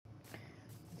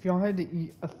If y'all had to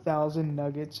eat 1,000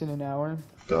 nuggets in an hour,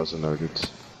 1,000 nuggets.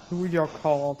 who would y'all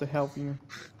call to help you?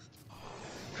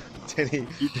 Danny,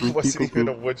 it wasn't even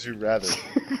a would you rather.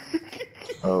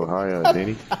 Oh, hi,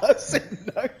 Danny.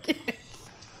 1,000 nuggets!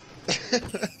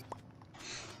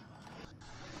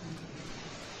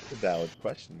 Valid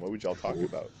question. What would y'all talk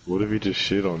about? What if he just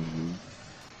shit on you?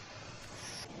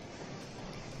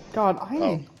 God, I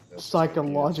need that's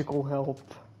psychological help.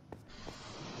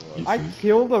 You I think?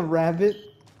 killed a rabbit,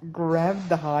 grabbed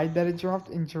the hide that it dropped,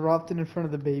 and dropped it in front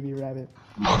of the baby rabbit.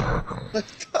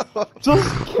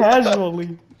 Just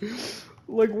casually.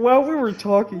 Like, while we were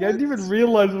talking, I didn't even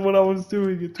realize what I was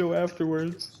doing until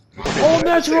afterwards. Oh,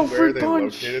 natural where fruit they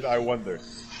punch! located? I wonder.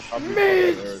 Probably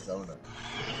Mid! in Arizona.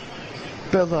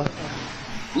 Bella!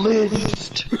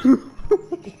 Lynched!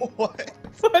 What?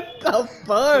 What the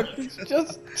fuck? It's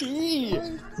just tea!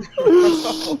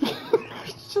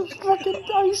 It's just fucking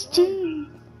iced tea!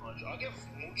 I'll give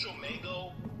mucho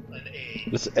mango an A.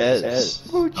 It's Ez.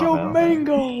 Mucho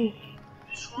mango!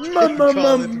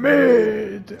 Call it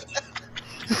Mid!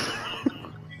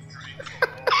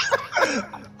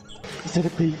 Is it a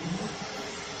pea?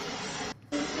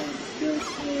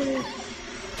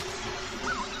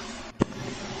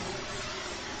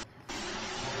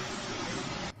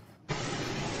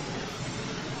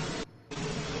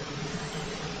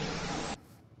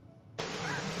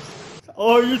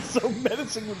 Oh, you're so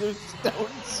menacing with your stone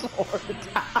sword!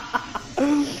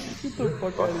 Get the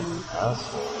fuck out of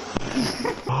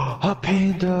here. A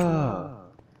panda!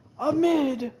 A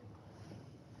mid!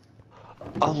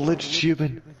 A lynched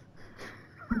human!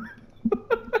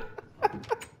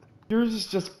 Yours is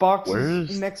just boxes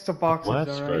Where's next to boxes, Blast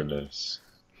alright? furnace.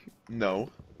 No,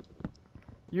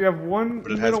 You have one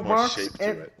but it has middle more box shape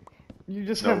and to it. you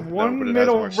just No, have no, one but it has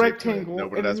middle more shape to it. rectangle No,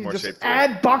 but it and has then you more just shape to it.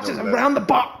 add boxes No, but it has- around the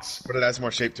box! But it has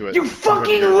more shape to it. You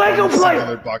fucking Compared to Lego one player!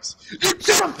 singular box. Shut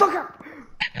the fuck up!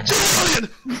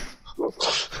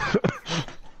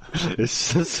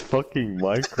 It's just fucking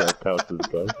Minecraft houses,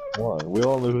 guys. Come on, we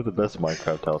all know who the best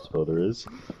Minecraft house builder is.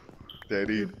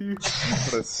 Danny,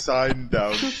 put a sign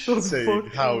down the saying fuck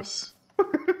up. house.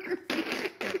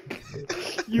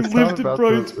 You It's lived not in about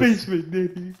Brian's the- basement,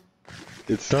 Daddy.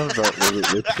 It's not about what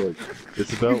it looks like.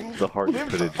 It's about the heart you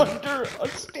Lived put into it. under a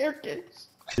staircase.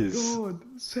 It's God,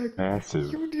 Zach, massive.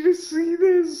 you need to see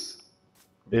this.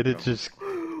 It is just.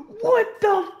 What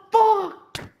the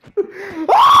fuck?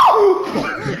 Oh!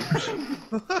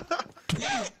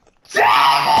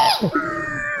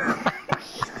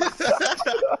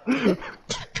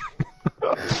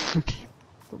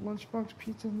 The lunchbox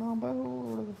pizza mambo,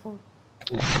 or whatever the fuck.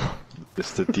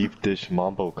 It's the deep dish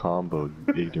mambo combo,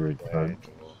 you ignorant cunt.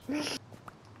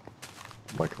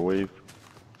 Microwave.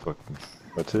 Fucking.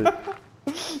 That's it.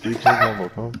 Deep dish mambo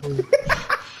combo.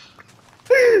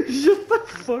 Shut the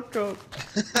fuck up.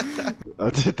 I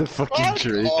did the fucking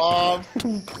Drake.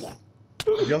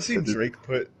 Have y'all seen Drake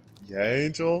put Yeah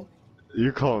Angel?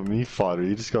 You're calling me fodder.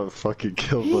 You just got fucking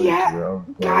killed by Yeah, a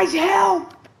ground. guys,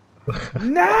 help!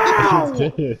 Now! I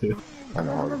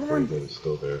know how to play, but it's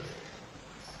still there.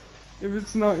 If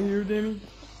it's not here, Danny,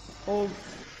 oh.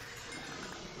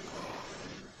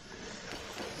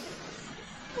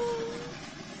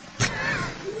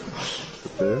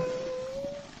 There?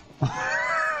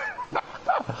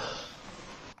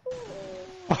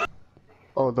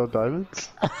 Oh, no diamonds?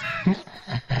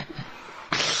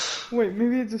 Wait,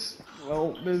 maybe it just.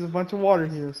 Well, there's a bunch of water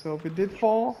here, so if it did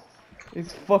fall,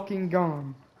 it's fucking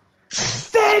gone.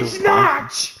 Stage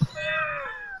notch!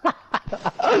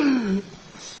 Oh,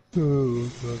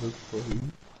 God, that's funny.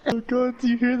 Oh god, do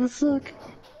you hear the suck?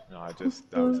 No, that was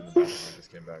in the bathroom. I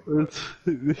just came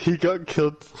back. He got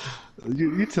killed.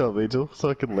 You tell me, Angel, so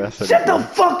I can laugh at Shut the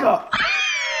fuck up!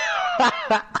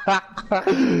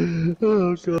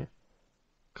 Oh god.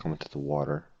 Come into the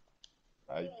water.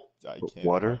 I can't.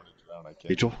 Water? I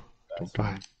can't. Angel, don't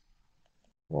die.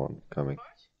 Come on, coming.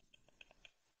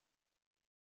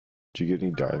 Did you get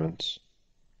any diamonds?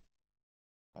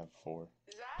 I have 4.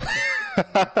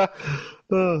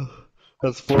 Oh,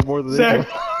 that's 4 more than Zach!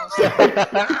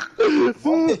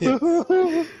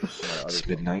 It's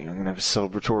midnight. I'm gonna have a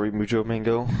celebratory Mujo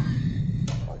Mango.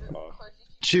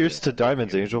 Cheers to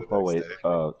diamonds, Angel. Oh wait,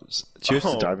 cheers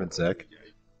to diamonds, Zach.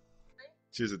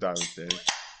 Cheers to diamonds, Danny.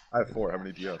 I have 4. How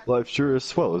many do you have? Life sure is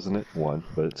swell, isn't it? 1,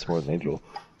 but it's more than Angel.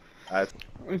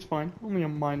 It's fine. Only a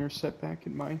minor setback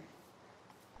in my.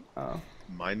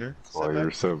 Minor? Oh,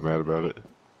 you're so mad about it.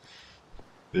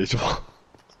 Angel.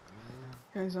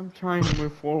 Guys, I'm trying to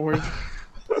move forward.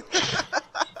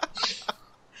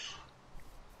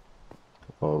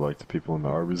 Oh, like the people in the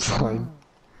Arby's line.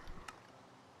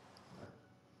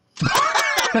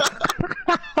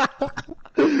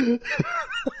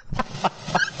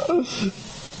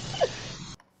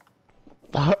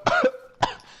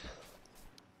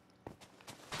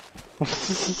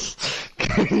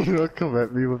 Can you not come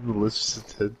at me with malicious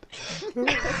intent?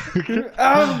 Get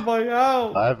out of my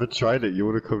house! I haven't tried it. You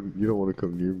wanna come? You don't wanna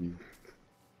come near me.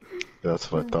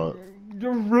 That's what I thought.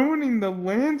 You're ruining the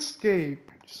landscape.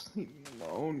 Just leave me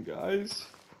alone, guys.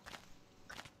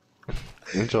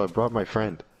 Angel, I brought my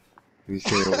friend. You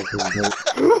say over to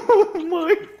the Oh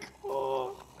my god!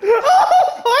 Oh,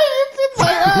 it's in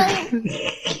my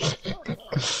house!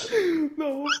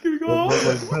 No, it's gonna go I brought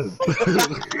my off. friend.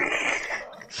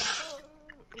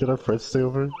 Can our friend stay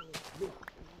over?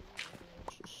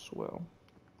 Swell.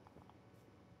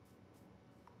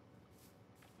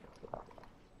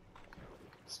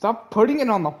 Stop putting it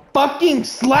on the fucking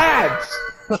slabs!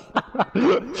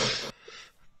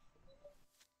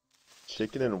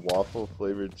 Chicken and waffle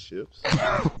flavored chips?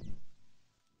 Oh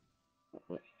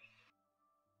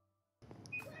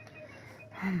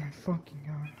my fucking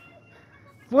god.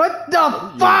 What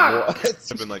the fuck?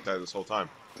 It's been like that this whole time.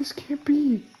 This can't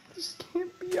be. This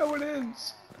can't be how it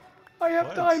ends. I have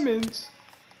What? diamonds.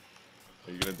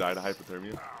 Are you gonna die to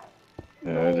hypothermia?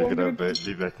 Yeah, No, you're I'm gonna gonna-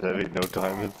 be back to having no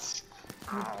diamonds.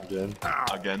 Again.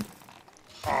 Again?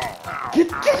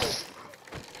 Get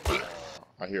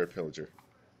I hear a pillager.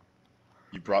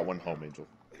 You brought one home, Angel.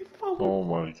 Oh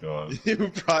my god. You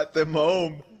brought them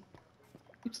home!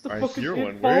 It's the I fucking hear It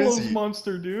one. Where is Follows he?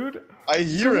 monster, dude. I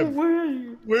hear Go him!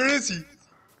 away. Where is he?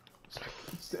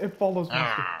 It's the It Follows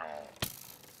monster.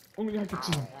 Only I can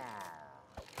see him.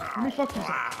 Let me fuck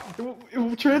you. It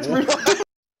will transfer.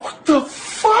 What the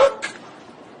fuck?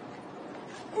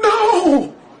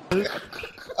 No!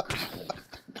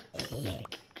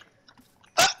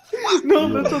 No,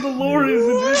 that's how the lore is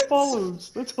in It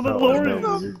Follows. That's how the lore is.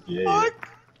 You're gay.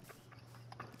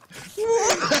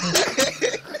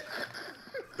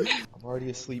 I'm already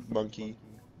asleep, monkey.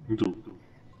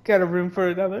 Got a room for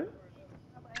another?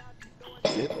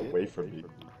 Get away from me.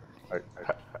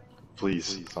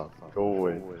 Please, stop. Go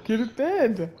away. Get a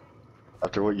bed.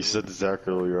 After what you said to Zach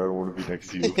earlier, I don't want to be next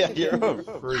to you. Yeah, you're a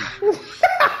freak.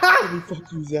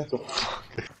 Fuck you, Zach.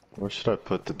 Where should I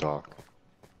put the dock?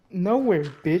 Nowhere,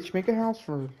 bitch. Make a house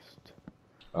first.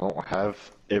 I don't have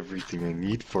everything I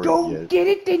need for Go it yet. get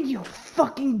it then, you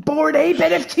fucking bored ape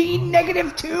NFT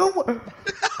 -2!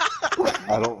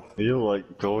 I don't feel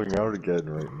like going out again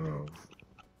right now.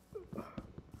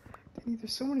 Danny,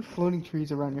 there's so many floating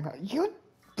trees around your house. You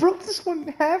broke this one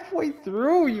halfway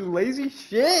through, you lazy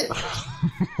shit!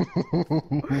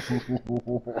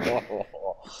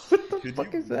 What the Could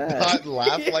fuck you is that? not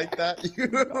laugh like that?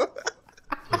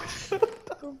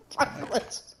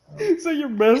 So your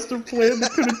master plan to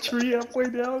put a tree halfway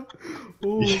down?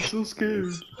 Oh, I'm so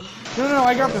scared. No,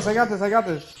 I got this, I got this, I got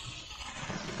this.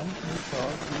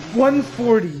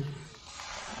 140.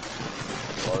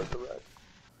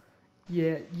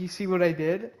 Yeah, you see what I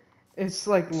did? It's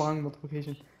like long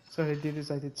multiplication. So what I did is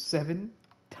I did 7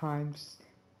 times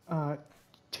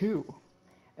 2.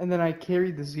 And then I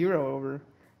carried the 0 over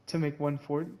to make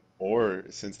 140. Or,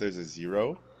 since there's a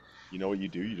 0, you know what you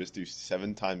do? You just do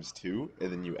 7 times 2,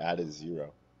 and then you add a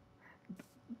 0.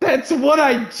 That's what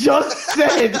I just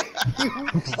said! You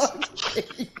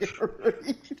fucking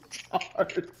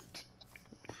retard.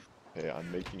 Hey, I'm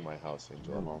making my house,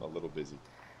 Angel. I'm a little busy.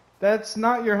 That's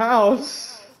not your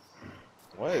house.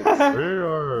 What? Where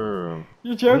are...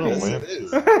 You're joking. Well, Yes, it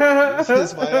is.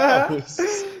 This is my house.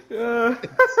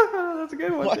 That's a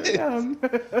good one. What? Tear it down.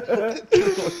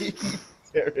 Please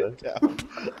tear it down.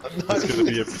 I'm not It's gonna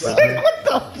be a What prison.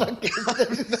 the fuck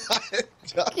is this?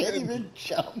 I Can't even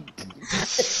jump.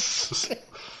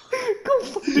 Go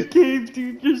find the cave,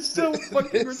 dude. You're so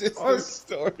fucking This is the retarded.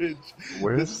 storage.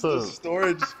 Where's This is the the...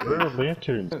 storage Where are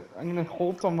lanterns? I'm gonna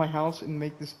hold on my house and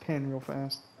make this pen real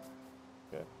fast.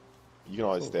 Okay. You can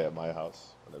always stay at my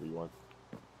house whenever you want.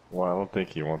 Well, I don't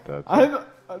think you want that.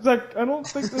 Zach, I don't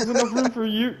think there's enough room for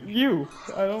you.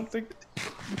 I don't think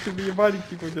you should be inviting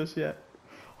people just yet.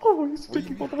 Oh, he's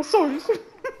speaking multiple stories.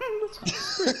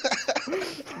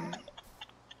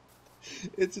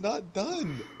 It's not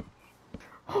done.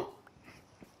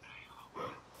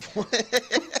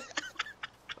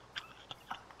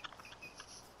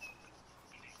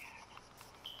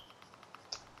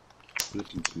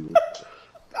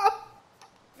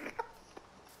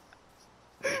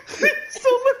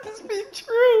 Don't let this be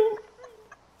true.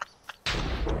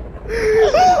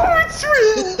 Oh, it's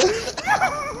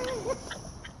real.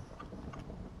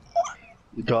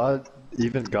 God,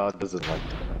 even God doesn't like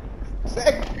that.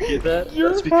 Zach, that? your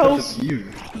That's because house. of you.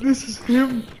 This is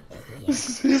him. This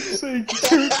is him saying,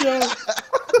 "Tear it down."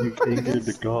 You angered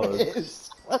the God. Yes.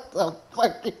 What the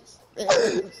fuck is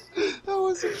this? That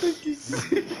wasn't thinking.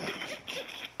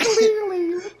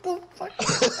 Clearly, what the fuck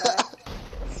is that?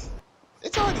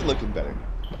 It's already looking better.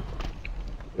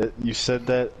 You said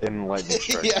that in lightning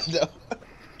strike. Yeah,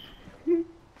 no.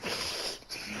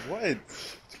 What?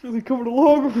 It's really coming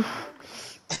along.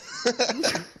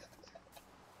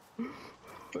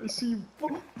 I see.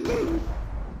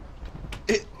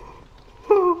 It,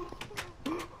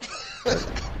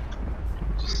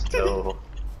 No.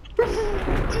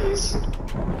 Jeez.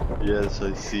 Yes,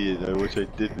 I see it. I wish I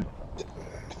didn't.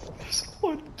 There's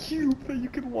one cube that you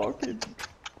can walk in.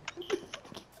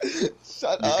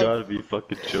 shut You up. gotta be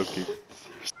fucking joking.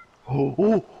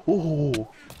 Oh.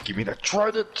 Give me that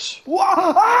trident. Whoa!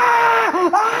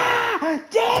 Ah!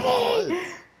 Danny!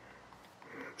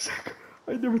 Zach,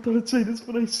 I never thought I'd say this,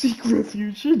 but I seek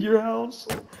refuge in your house.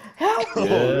 Help me!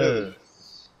 Yeah.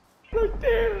 Right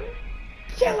there!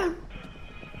 Kill him!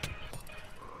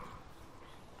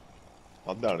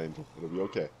 Calm down, Angel. It'll be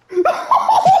okay.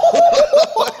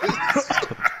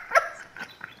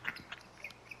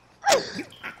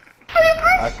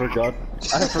 I forgot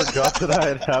that I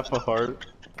had half a heart.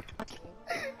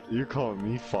 You're calling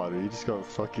me fodder. You just got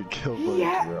fucking killed by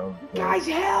Yeah, a ground. guys,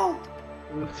 help!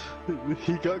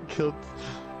 He got killed.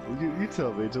 You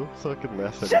tell me, Angel. Fucking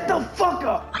laugh at Shut me. the fuck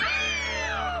up!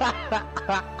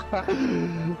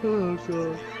 Oh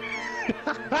god.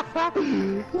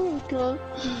 Oh god.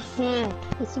 Oh,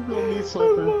 that's a real knee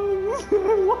slapper.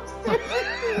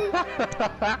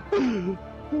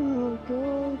 Oh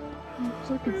god. You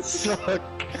fucking suck.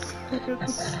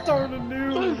 Let's start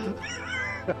anew.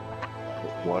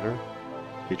 Water?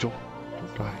 Angel?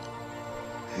 Don't die.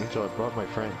 Angel, I brought my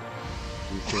friend.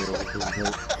 You can't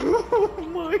overcome Oh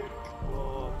my god.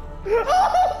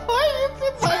 Oh my, it's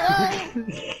in my eye!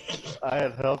 I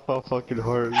had half a fucking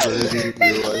heart, but I didn't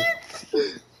realize.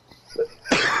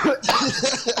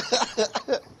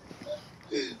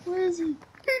 Where is he?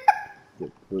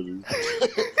 Where'd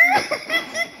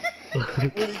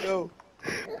he go?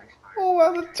 Oh,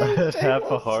 wow, the I had turntables! half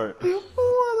a heart. Oh,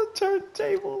 wow, the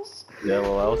turntables! Yeah,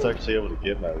 well, I was actually able to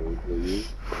get my loot, were you?